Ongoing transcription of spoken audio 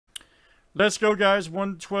Let's go, guys.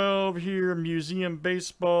 112 here, Museum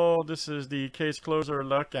Baseball. This is the case closer.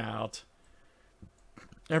 Luck out.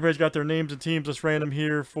 Everybody's got their names and teams. Let's random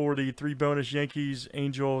here for the 3 bonus: Yankees,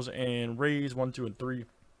 Angels, and Rays. 1, 2, and 3.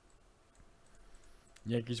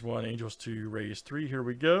 Yankees 1, Angels 2, Rays 3. Here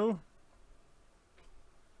we go.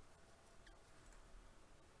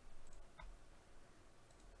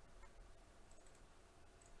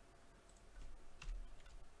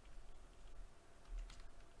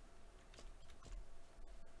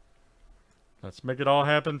 Let's make it all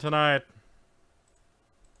happen tonight.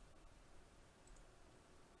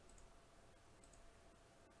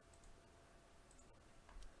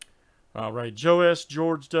 All right, Joe S.,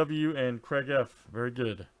 George W., and Craig F. Very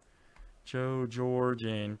good. Joe, George,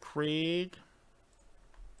 and Craig.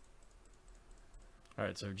 All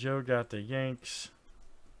right, so Joe got the Yanks.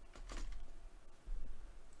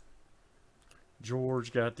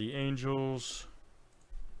 George got the Angels.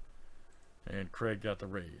 And Craig got the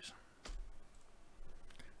Rays.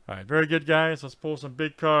 All right, very good, guys. Let's pull some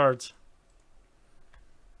big cards.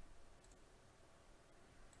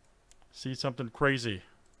 See something crazy.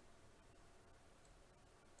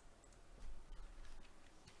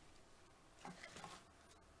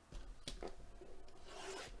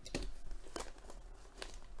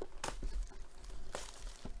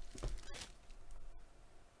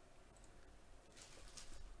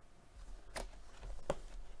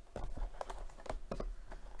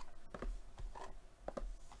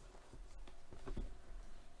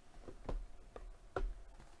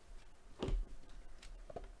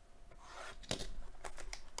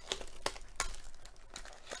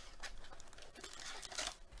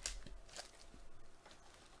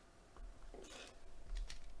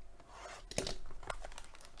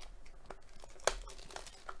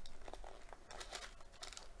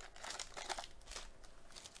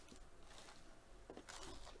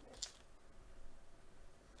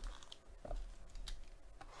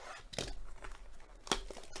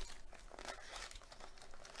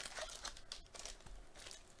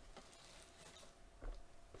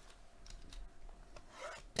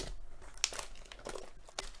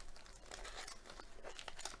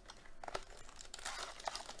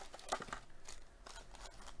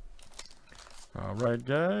 All right,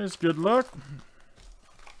 guys, good luck.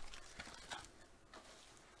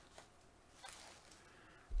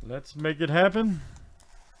 Let's make it happen.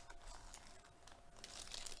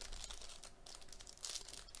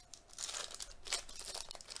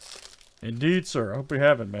 Indeed, sir. I hope we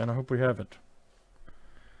have it, man. I hope we have it.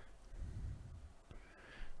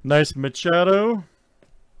 Nice Machado.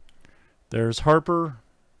 There's Harper.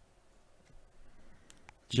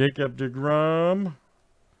 Jacob deGrom.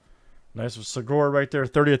 Nice Segura right there.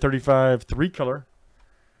 30 of 35. 3-color.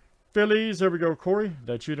 Phillies. There we go, Corey.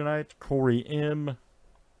 That's you tonight. Corey M.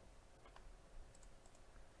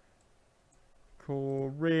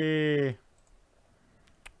 Corey.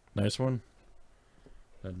 Nice one.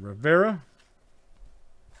 Then Rivera.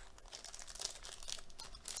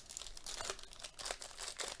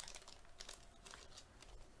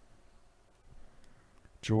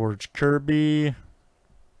 George Kirby.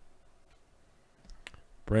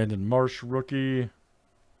 Brandon Marsh, rookie.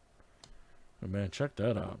 Oh, man, check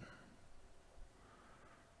that out.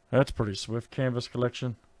 That's pretty swift. Canvas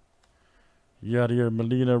collection. Yadier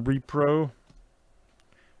Molina, repro.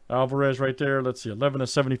 Alvarez right there. Let's see. 11 of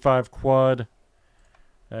 75 quad.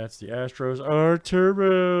 That's the Astros.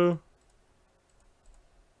 Arturo.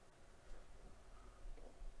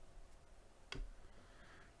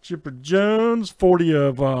 Chipper Jones. 40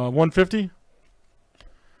 of 150.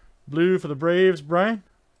 Blue for the Braves. Brian.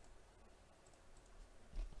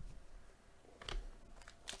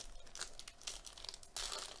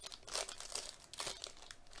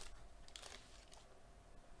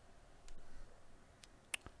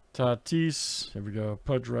 Tatis. Here we go.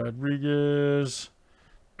 Pudge Rodriguez.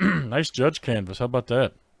 Nice Judge canvas. How about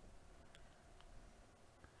that?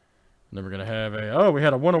 And then we're going to have a... Oh, we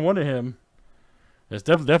had a 1-on-1 to him. It's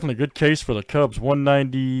definitely a good case for the Cubs.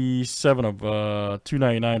 197 of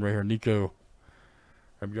 299 right here. Nico.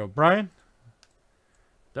 There we go. Brian.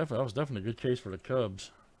 That was definitely a good case for the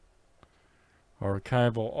Cubs.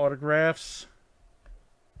 Archival autographs.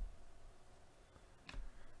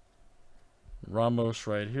 Ramos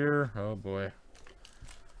right here. Oh, boy.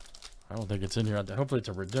 I don't think it's in here. Hopefully it's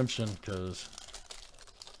a redemption, because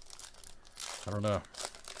I don't know.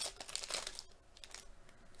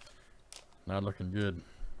 Not looking good.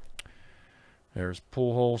 There's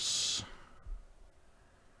Pujols.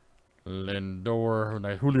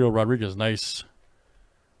 Lindor. Julio Rodriguez. Nice.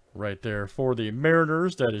 Right there for the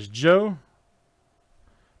Mariners. That is Joe.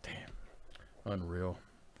 Damn. Unreal.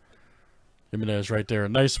 Jimenez right there.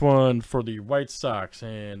 Nice one for the White Sox.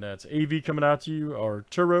 And that's AV coming out to you,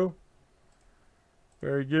 Arturo.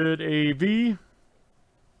 Very good, AV.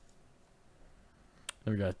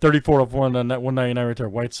 Then we got 34 of 1 on that 199 right there,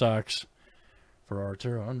 White Sox for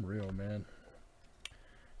Arturo. Unreal, man.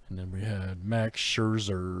 And then we had Max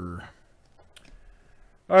Scherzer.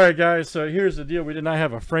 All right, guys, so here's the deal. We did not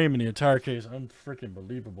have a frame in the entire case. Unfreaking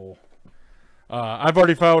believable. I've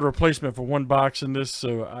already filed a replacement for one box in this,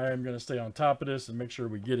 so I am going to stay on top of this and make sure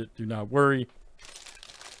we get it. Do not worry.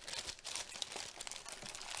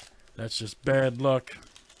 That's just bad luck.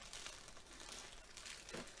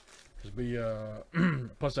 Because we,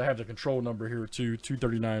 plus I have the control number here too,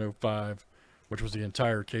 23905, which was the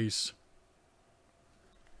entire case.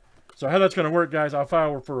 So how that's going to work, guys, I'll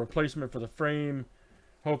file for a replacement for the frame.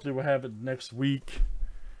 Hopefully we'll have it next week.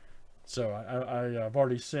 So I've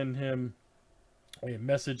already sent him a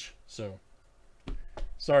message. So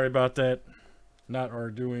sorry about that. Not our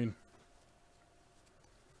doing.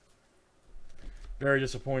 Very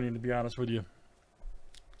disappointing, to be honest with you.